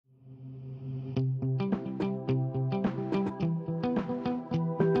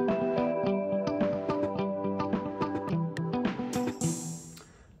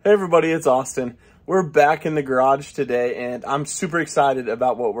Hey everybody, it's Austin. We're back in the garage today and I'm super excited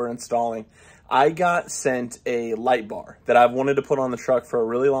about what we're installing. I got sent a light bar that I've wanted to put on the truck for a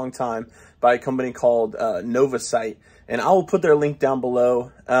really long time by a company called Novasight, and I will put their link down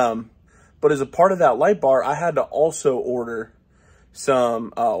below. But as a part of that light bar, I had to also order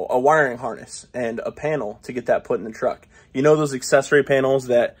some a wiring harness and a panel to get that put in the truck. You know those accessory panels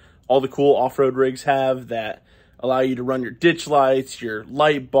that all the cool off-road rigs have that allow you to run your ditch lights, your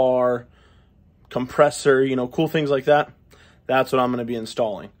light bar, compressor, you know, cool things like that. That's what I'm going to be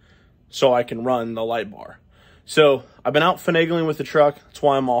installing so I can run the light bar. So I've been out finagling with the truck. That's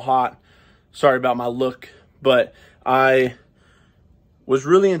why I'm all hot. Sorry about my look, but I was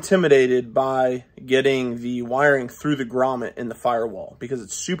really intimidated by getting the wiring through the grommet in the firewall because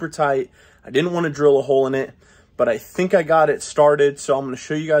it's super tight. I didn't want to drill a hole in it, but I think I got it started. So I'm going to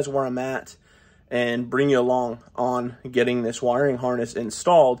show you guys where I'm at and bring you along on getting this wiring harness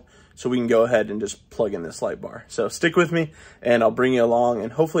installed so we can go ahead and just plug in this light bar. So stick with me and I'll bring you along,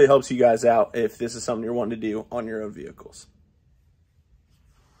 and hopefully it helps you guys out if this is something you're wanting to do on your own vehicles.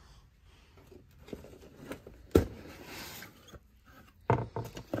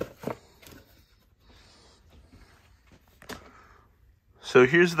 So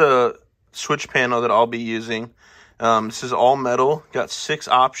here's the switch panel that I'll be using. This is all metal, got 6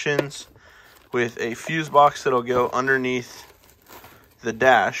 options with a fuse box that'll go underneath the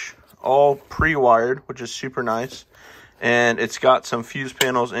dash, all pre-wired, which is super nice. And it's got some fuse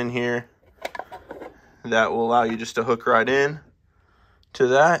panels in here that will allow you just to hook right in to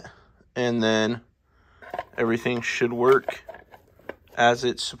that, and then everything should work as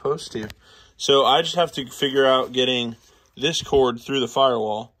it's supposed to. So I just have to figure out getting this cord through the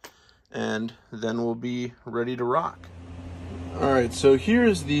firewall, and then we'll be ready to rock. All right, so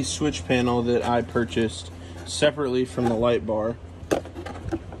here's the switch panel that I purchased separately from the light bar.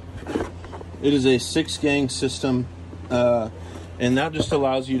 It is a 6-gang system, and that just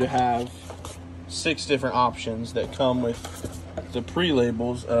allows you to have 6 different options that come with the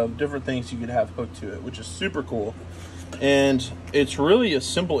pre-labels of different things you could have hooked to it, which is super cool. And it's really a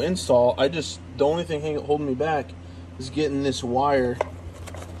simple install. The only thing holding me back is getting this wire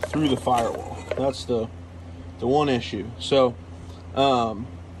through the firewall. That's the one issue. So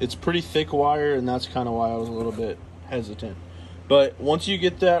it's pretty thick wire, and that's kind of why I was a little bit hesitant. But once you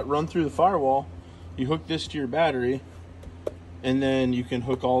get that run through the firewall, you hook this to your battery, and then you can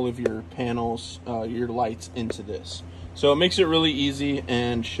hook all of your panels, your lights into this. So it makes it really easy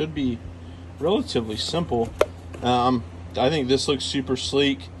and should be relatively simple. I think this looks super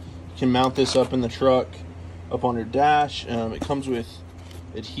sleek. You can mount this up in the truck, up on your dash. It comes with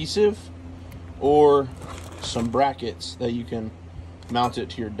adhesive or some brackets that you can mount it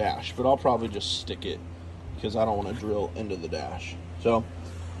to your dash, but I'll probably just stick it because I don't want to drill into the dash. So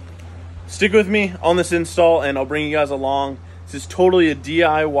stick with me on this install and I'll bring you guys along. This is totally a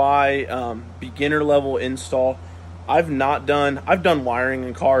DIY beginner level install. I've done wiring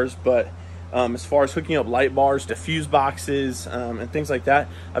in cars, but as far as hooking up light bars to fuse boxes and things like that,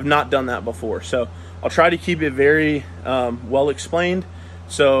 I've not done that before. So I'll try to keep it very well explained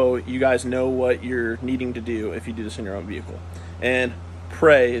so you guys know what you're needing to do if you do this in your own vehicle. And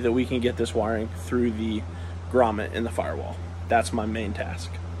pray that we can get this wiring through the grommet in the firewall. That's my main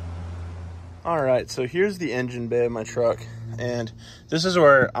task. All right, so here's the engine bay of my truck, and this is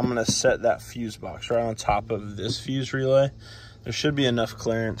where I'm gonna set that fuse box right on top of this fuse relay. There should be enough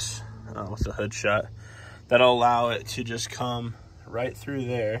clearance with the hood shut that'll allow it to just come right through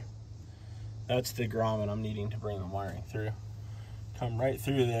there. That's the grommet I'm needing to bring the wiring through. Come right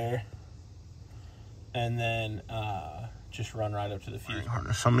through there, and then just run right up to the fuse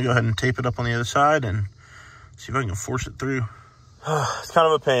harness. So I'm gonna go ahead and tape it up on the other side and see if I can force it through. It's kind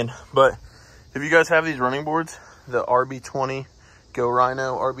of a pain, but if you guys have these running boards, the RB20 Go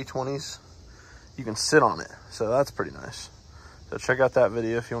Rhino RB20s, you can sit on it. So that's pretty nice. So check out that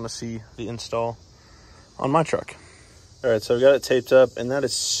video if you want to see the install on my truck. All right, so I've got it taped up, and that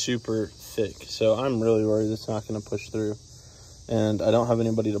is super thick. So I'm really worried it's not going to push through. And I don't have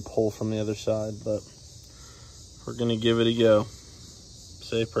anybody to pull from the other side, but we're going to give it a go.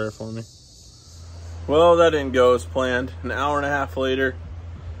 Say a prayer for me. Well, that didn't go as planned. An hour and a half later,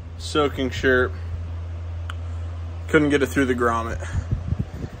 soaking shirt. Couldn't get it through the grommet.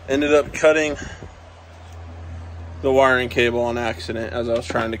 Ended up cutting the wiring cable on accident as I was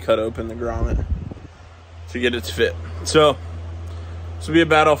trying to cut open the grommet to get its fit. So this will be a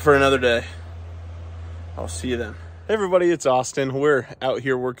battle for another day. I'll see you then. Hey everybody, it's Austin. We're out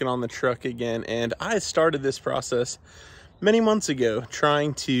here working on the truck again, and I started this process many months ago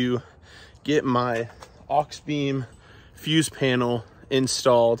trying to get my Auxbeam fuse panel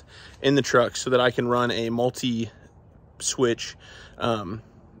installed in the truck so that I can run a multi-switch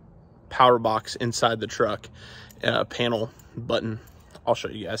power box inside the truck, panel button. I'll show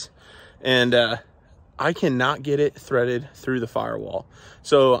you guys. And I cannot get it threaded through the firewall.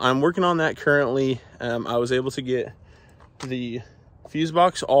 So I'm working on that currently. I was able to get the fuse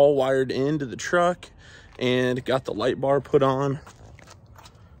box all wired into the truck and got the light bar put on,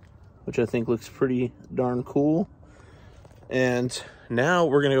 which I think looks pretty darn cool. And now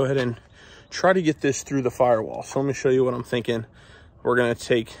we're gonna go ahead and try to get this through the firewall. So let me show you what I'm thinking. We're gonna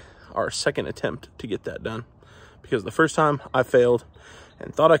take our second attempt to get that done, because the first time I failed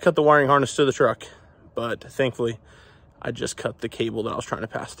and thought I cut the wiring harness to the truck, but thankfully I just cut the cable that I was trying to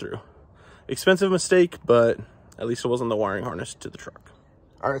pass through. Expensive mistake, but at least it wasn't the wiring harness to the truck.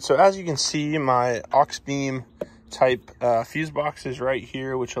 All right, so as you can see, my Auxbeam type fuse box is right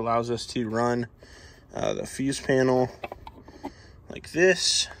here, which allows us to run the fuse panel like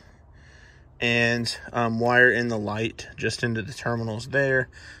this and wire in the light just into the terminals there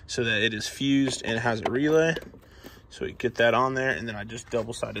so that it is fused and it has a relay. So we get that on there, and then I just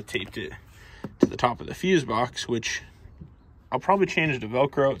double-sided taped it to the top of the fuse box, which I'll probably change to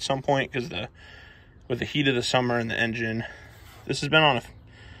Velcro at some point, because with the heat of the summer and the engine, this has been on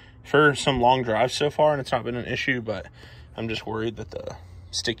for some long drives so far, and it's not been an issue, but I'm just worried that the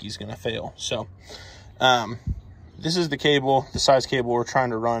sticky's gonna fail. So this is the cable, the size cable we're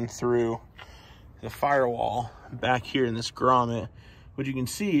trying to run through the firewall back here in this grommet, which you can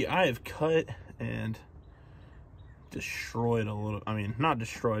see I have cut and destroyed a little. I mean, not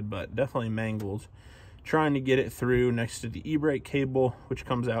destroyed, but definitely mangled, trying to get it through next to the e-brake cable, which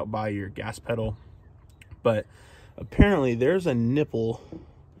comes out by your gas pedal. But apparently there's a nipple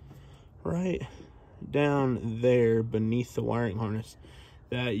right down there beneath the wiring harness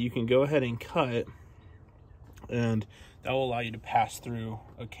that you can go ahead and cut, and that will allow you to pass through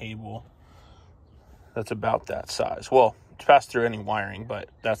a cable that's about that size. Well, to pass through any wiring, but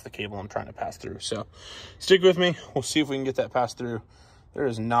that's the cable I'm trying to pass through. So stick with me. We'll see if we can get that passed through. There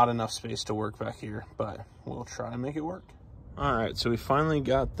is not enough space to work back here, but we'll try to make it work. All right, so we finally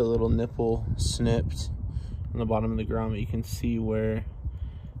got the little nipple snipped on the bottom of the grommet. You can see where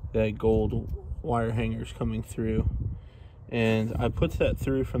that gold wire hanger is coming through, and I put that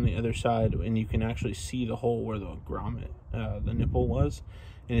through from the other side, and you can actually see the hole where the grommet, the nipple was,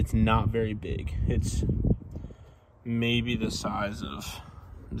 and it's not very big. It's maybe the size of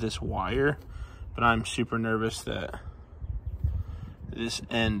this wire, but I'm super nervous that this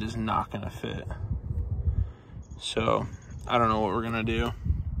end is not gonna fit. So I don't know what we're gonna do.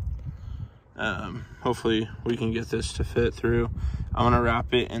 Hopefully we can get this to fit through. I'm gonna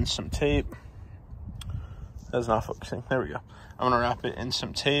wrap it in some tape. That's not focusing. There we go. I'm gonna wrap it in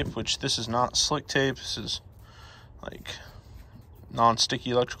some tape, which this is not slick tape. This is like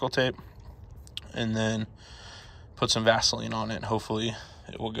non-sticky electrical tape. And then put some Vaseline on it, and hopefully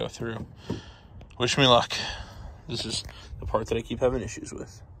it will go through. Wish me luck. This is the part that I keep having issues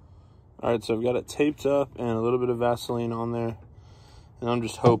with. All right, so I've got it taped up and a little bit of Vaseline on there, and I'm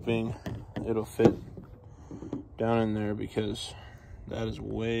just hoping it'll fit down in there, because that is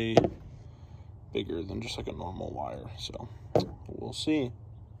way bigger than just like a normal wire. So we'll see.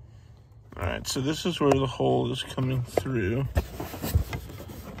 All right, so this is where the hole is coming through.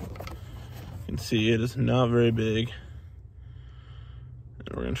 You can see it is not very big, and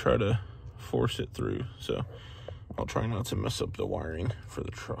we're gonna try to force it through. So I'll try not to mess up the wiring for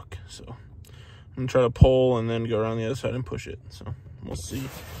the truck. So I'm gonna try to pull and then go around the other side and push it. So we'll see.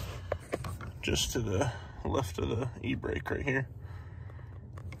 Just to the left of the e-brake right here.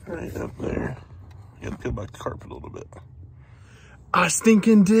 Right up there. You gotta peel back the carpet a little bit. I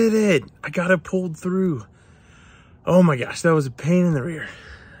stinking did it. I got it pulled through. Oh my gosh, that was a pain in the rear.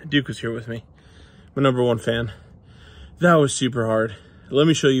 Duke was here with me, my #1 fan. That was super hard. Let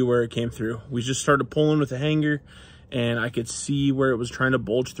me show you where it came through. We just started pulling with the hanger, and I could see where it was trying to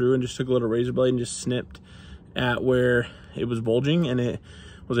bulge through, and just took a little razor blade and just snipped at where it was bulging, and it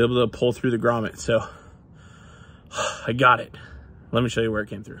was able to pull through the grommet. So I got it. Let me show you where it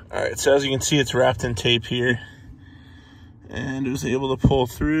came through. All right, so as you can see, it's wrapped in tape here, and it was able to pull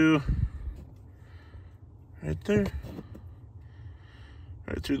through right there,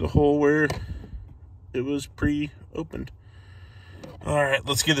 right through the hole where it was pre-opened. All right,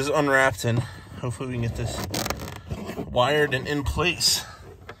 let's get this unwrapped, and hopefully we can get this wired and in place.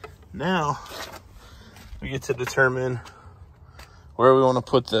 Now we get to determine where we want to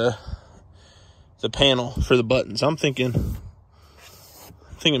put the panel for the buttons. I'm thinking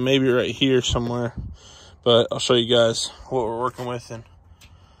maybe right here somewhere, but I'll show you guys what we're working with, and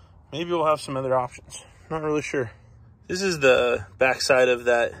maybe we'll have some other options. Not really sure. This is the backside of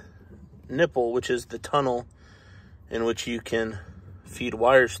that nipple, which is the tunnel in which you can feed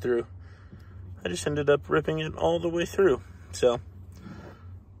wires through. I just ended up ripping it all the way through. So,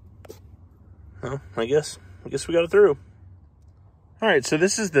 well, I guess we got it through. All right, so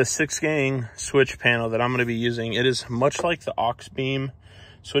this is the 6-gang switch panel that I'm going to be using. It is much like the Auxbeam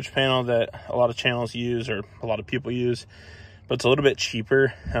switch panel that a lot of channels use, or a lot of people use, but it's a little bit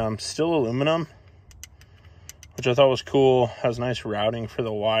cheaper. Still aluminum, which I thought was cool. Has nice routing for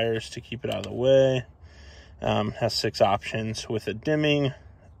the wires to keep it out of the way. Has 6 options with a dimming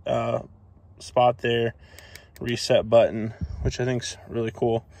spot there, reset button, which I think is really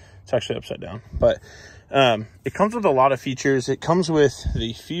cool. It's actually upside down, but it comes with a lot of features. It comes with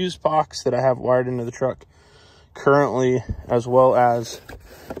the fuse box that I have wired into the truck currently, as well as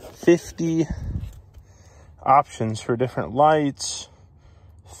 50 options for different lights,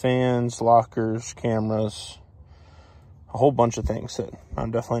 fans, lockers, cameras, a whole bunch of things that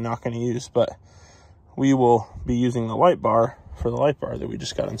I'm definitely not going to use, but we will be using the light bar for the light bar that we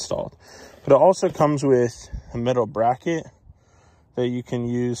just got installed. But it also comes with a metal bracket that you can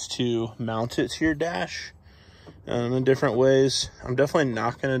use to mount it to your dash in different ways. I'm definitely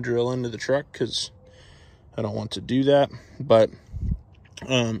not going to drill into the truck because I don't want to do that, but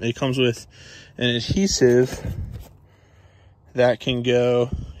it comes with an adhesive that can go,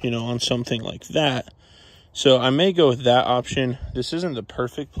 you know, on something like that. So I may go with that option. This isn't the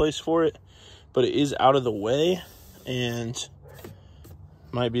perfect place for it, but it is out of the way and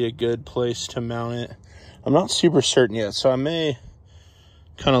might be a good place to mount it. I'm not super certain yet, so I may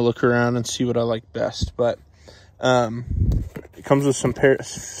kind of look around and see what I like best, but it comes with some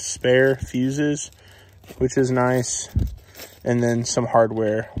spare fuses, which is nice, and then some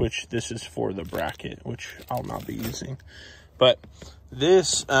hardware, which this is for the bracket, which I'll not be using. But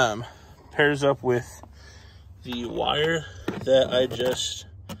this pairs up with the wire that I just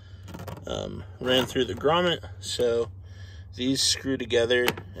ran through the grommet. So these screw together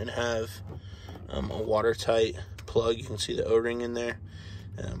and have a watertight plug. You can see the O-ring in there,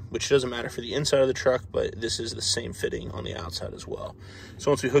 which doesn't matter for the inside of the truck, but this is the same fitting on the outside as well. So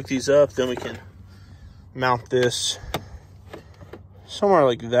once we hook these up, then we can mount this somewhere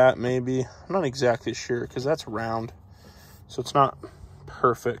like that, maybe. I'm not exactly sure because that's round, so it's not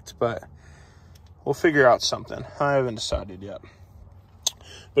perfect, but we'll figure out something. I haven't decided yet,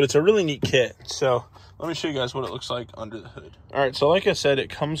 but it's a really neat kit. So let me show you guys what it looks like under the hood. All right, so like I said, it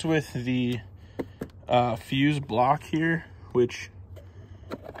comes with the fuse block here, which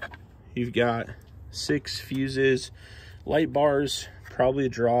you've got 6 fuses. Light bars probably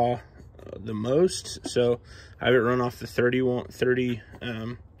draw the most, so I have it run off the 30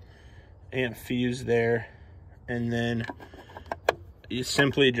 amp fuse there, and then you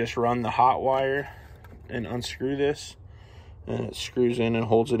simply just run the hot wire and unscrew this, and it screws in and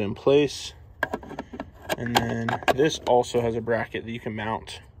holds it in place. And then this also has a bracket that you can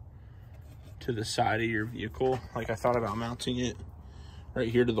mount to the side of your vehicle. Like, I thought about mounting it right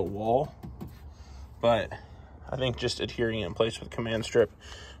here to the wall, but I think just adhering it in place with command strip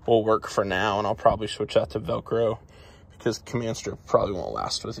will work for now, and I'll probably switch that to Velcro because the command strip probably won't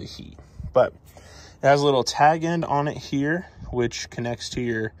last with the heat. But it has a little tag end on it here, which connects to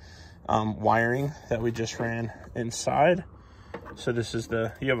your wiring that we just ran inside. So this is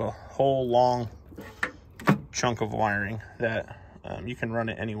you have a whole long chunk of wiring that you can run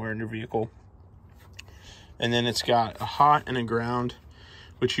it anywhere in your vehicle. And then it's got a hot and a ground,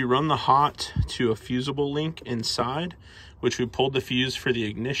 which you run the hot to a fusible link inside, which we pulled the fuse for the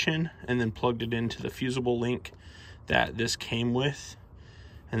ignition and then plugged it into the fusible link that this came with,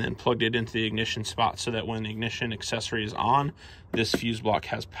 and then plugged it into the ignition spot so that when the ignition accessory is on, this fuse block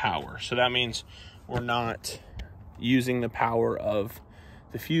has power. So that means we're not using the power of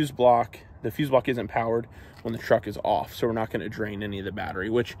the fuse block. The fuse block isn't powered when the truck is off, so we're not going to drain any of the battery,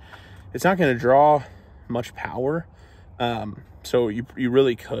 which it's not going to draw much power. So you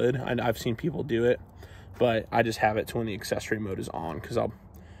really could. I've seen people do it, but I just have it to when the accessory mode is on because I'll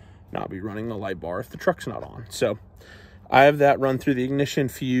not be running the light bar if the truck's not on. So I have that run through the ignition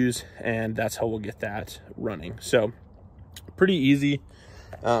fuse, and that's how we'll get that running. So pretty easy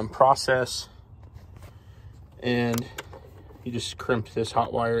process, and you just crimp this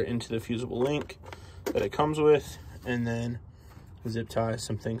hot wire into the fusible link that it comes with, and then zip tie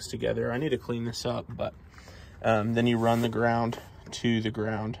some things together. I need to clean this up, but then you run the ground to the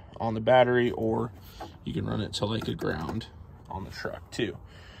ground on the battery, or you can run it to like a ground on the truck too.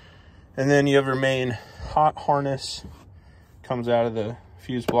 And then you have your main hot harness, comes out of the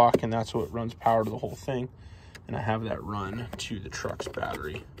fuse block, and that's what runs power to the whole thing. And I have that run to the truck's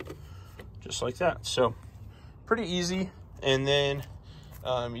battery just like that. So pretty easy. And then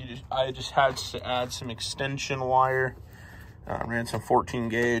I just had to add some extension wire. Ran some 14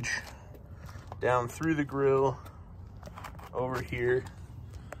 gauge down through the grill, over here,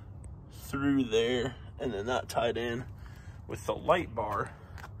 through there, and then that tied in with the light bar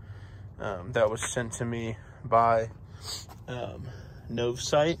that was sent to me by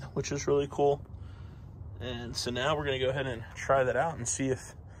Novsite, which is really cool. And so now we're gonna go ahead and try that out and see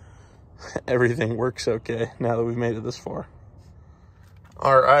if everything works okay now that we've made it this far.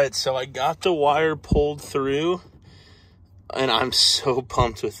 All right, so I got the wire pulled through, and I'm so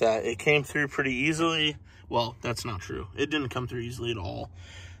pumped with that. It came through pretty easily. Well, that's not true. It didn't come through easily at all.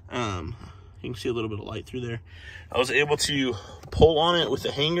 You can see a little bit of light through there. I was able to pull on it with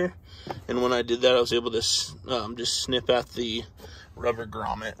a hanger, and when I did that, I was able to just snip at the rubber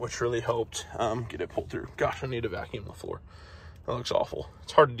grommet, which really helped get it pulled through. Gosh, I need to vacuum the floor. That looks awful.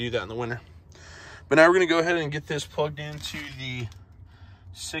 It's hard to do that in the winter. But now we're gonna go ahead and get this plugged into the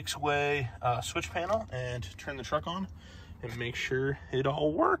 6-way switch panel and turn the truck on and make sure it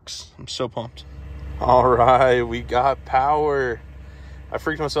all works. I'm so pumped. All right, we got power. I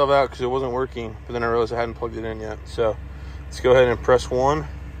freaked myself out because it wasn't working, but then I realized I hadn't plugged it in yet. So let's go ahead and press 1. You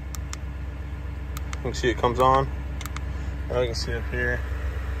can see it comes on. Now you can see up here,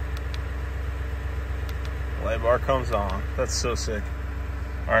 light bar comes on. That's so sick.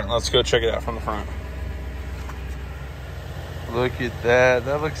 All right, let's go check it out from the front. Look at that,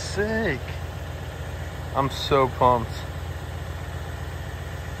 that looks sick. I'm so pumped.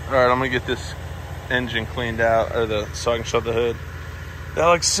 All right, I'm gonna get this engine cleaned out, so I can shut the hood. That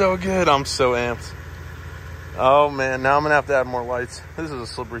looks so good, I'm so amped. Oh man, now I'm gonna have to add more lights. This is a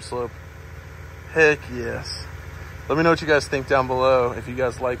slippery slope. Heck yes. Let me know what you guys think down below, if you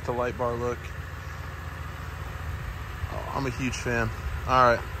guys like the light bar look. Oh, I'm a huge fan.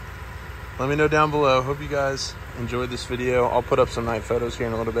 All right, let me know down below. Hope you guys enjoyed this video. I'll put up some night photos here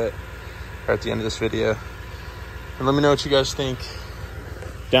in a little bit, or at the end of this video. And let me know what you guys think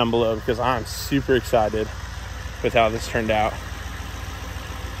down below, because I'm super excited with how this turned out.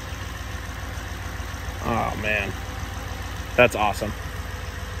 Oh man, that's awesome.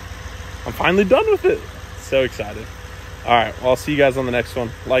 I'm finally done with it. So excited. All right, well, I'll see you guys on the next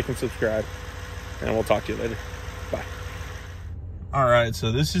one. Like and subscribe, and we'll talk to you later. Bye. All right,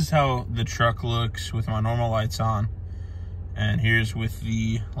 so this is how the truck looks with my normal lights on, and here's with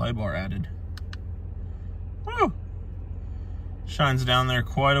the light bar added. Woo! Shines down there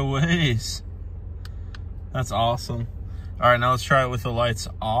quite a ways. That's awesome. All right, now let's try it with the lights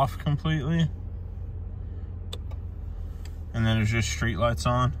off completely. And then there's just street lights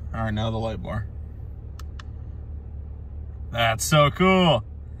on. All right, now the light bar. That's so cool.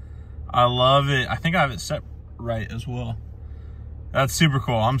 I love it. I think I have it set right as well. That's super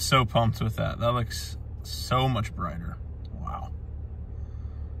cool. I'm so pumped with that. That looks so much brighter. Wow.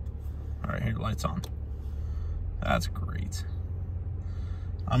 All right, here, lights on. That's great.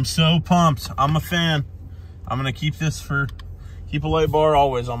 I'm so pumped. I'm a fan. I'm gonna keep a light bar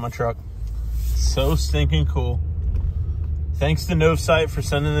always on my truck. So stinking cool. Thanks to Novsite for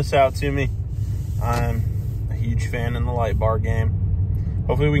sending this out to me. I'm a huge fan in the light bar game.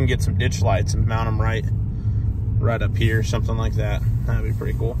 Hopefully we can get some ditch lights and mount them right up here, something like that. That'd be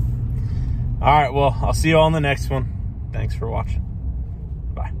pretty cool. All right, well, I'll see you all in the next one. Thanks for watching.